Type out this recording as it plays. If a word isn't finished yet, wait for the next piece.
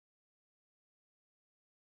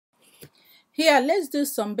Here, let's do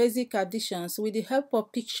some basic additions with the help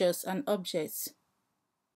of pictures and objects.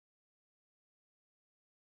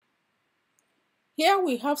 Here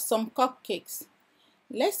we have some cupcakes.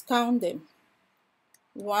 Let's count them.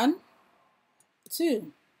 1,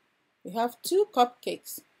 2. We have 2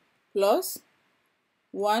 cupcakes plus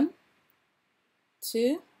 1,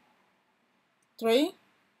 2, 3,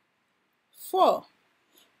 4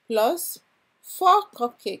 plus 4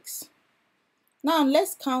 cupcakes. Now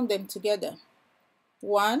let's count them together.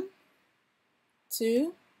 1,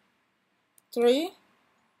 2, 3,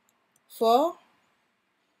 4,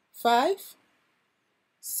 5,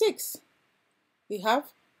 6. We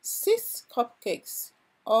have 6 cupcakes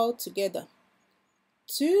all together.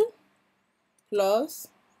 2 plus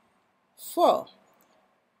 4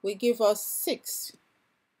 will give us 6.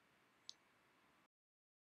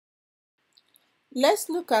 Let's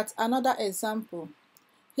look at another example.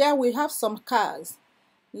 Here we have some cars.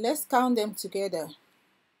 Let's count them together.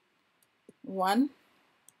 1,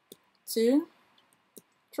 2,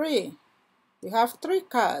 3. We have 3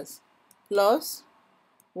 cars plus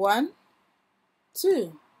 1,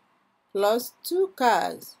 2 plus 2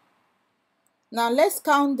 cars. Now let's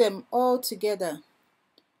count them all together.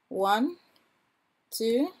 1,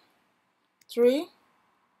 2, 3,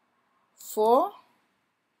 4,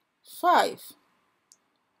 5.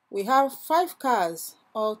 We have 5 cars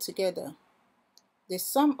all together. The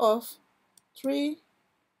sum of 3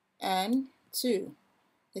 and 2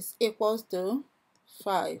 is equals to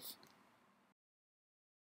 5.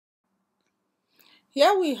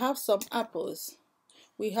 Here we have some apples.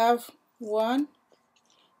 We have 1,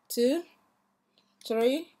 2,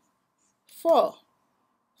 3, 4.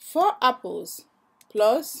 4 apples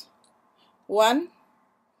plus 1,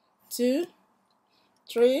 2,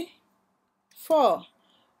 3, 4.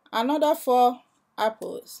 Another 4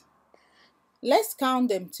 apples. Let's count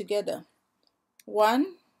them together. 1,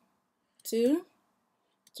 2,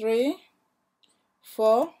 3,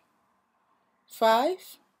 4, 5,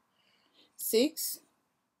 6,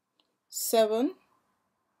 7,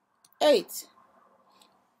 8.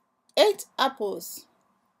 8 apples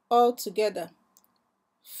all together.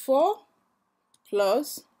 4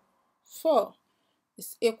 plus 4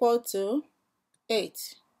 is equal to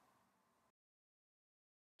 8.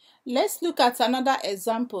 Let's look at another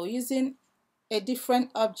example using a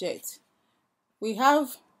different object. We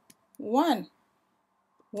have 1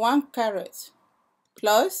 carrot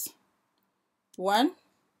plus 1,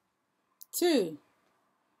 2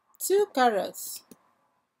 carrots.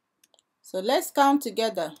 So let's count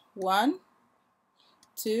together. 1,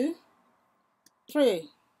 2, 3.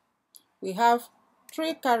 We have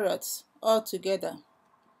 3 carrots all together.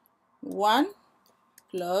 1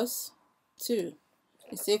 plus 2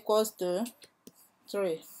 is equals to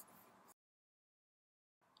 3.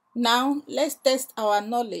 Now let's test our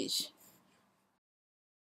knowledge.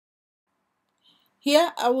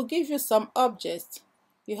 Here I will give you some objects.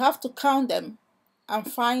 You have to count them and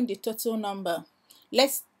find the total number.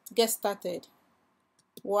 Let's get started.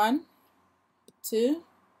 1, 2,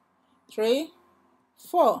 3,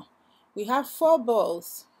 4. We have 4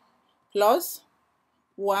 balls plus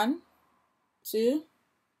 1, 2,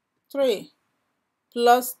 3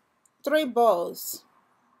 plus 3 balls.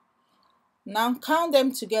 Now count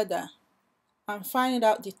them together and find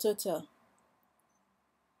out the total.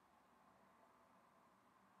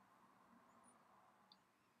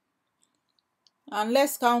 And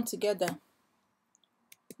let's count together.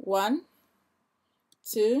 1,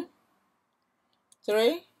 2,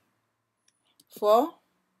 3, 4,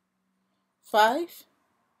 5,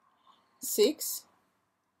 6,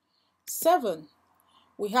 7.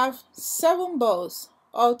 We have 7 balls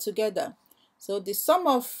all together. So the sum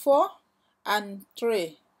of 4 and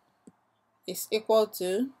 3 is equal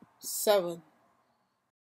to 7.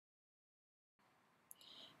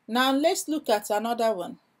 Now let's look at another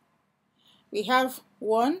one. We have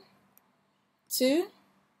 1, 2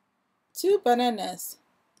 bananas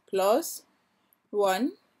plus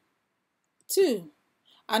 1, 2.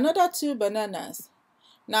 Another 2 bananas.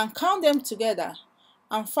 Now count them together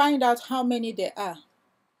and find out how many there are.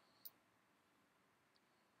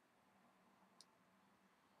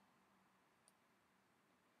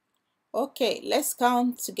 Okay, let's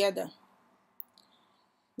count together.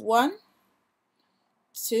 1,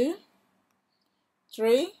 2,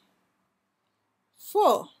 3,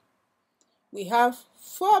 4. We have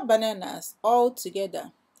 4 bananas all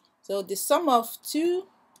together. So the sum of 2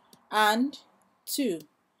 and 2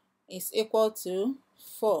 is equal to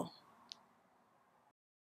 4.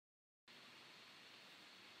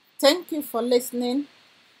 Thank you for listening.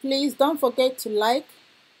 Please don't forget to like,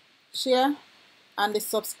 share, and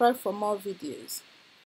subscribe for more videos.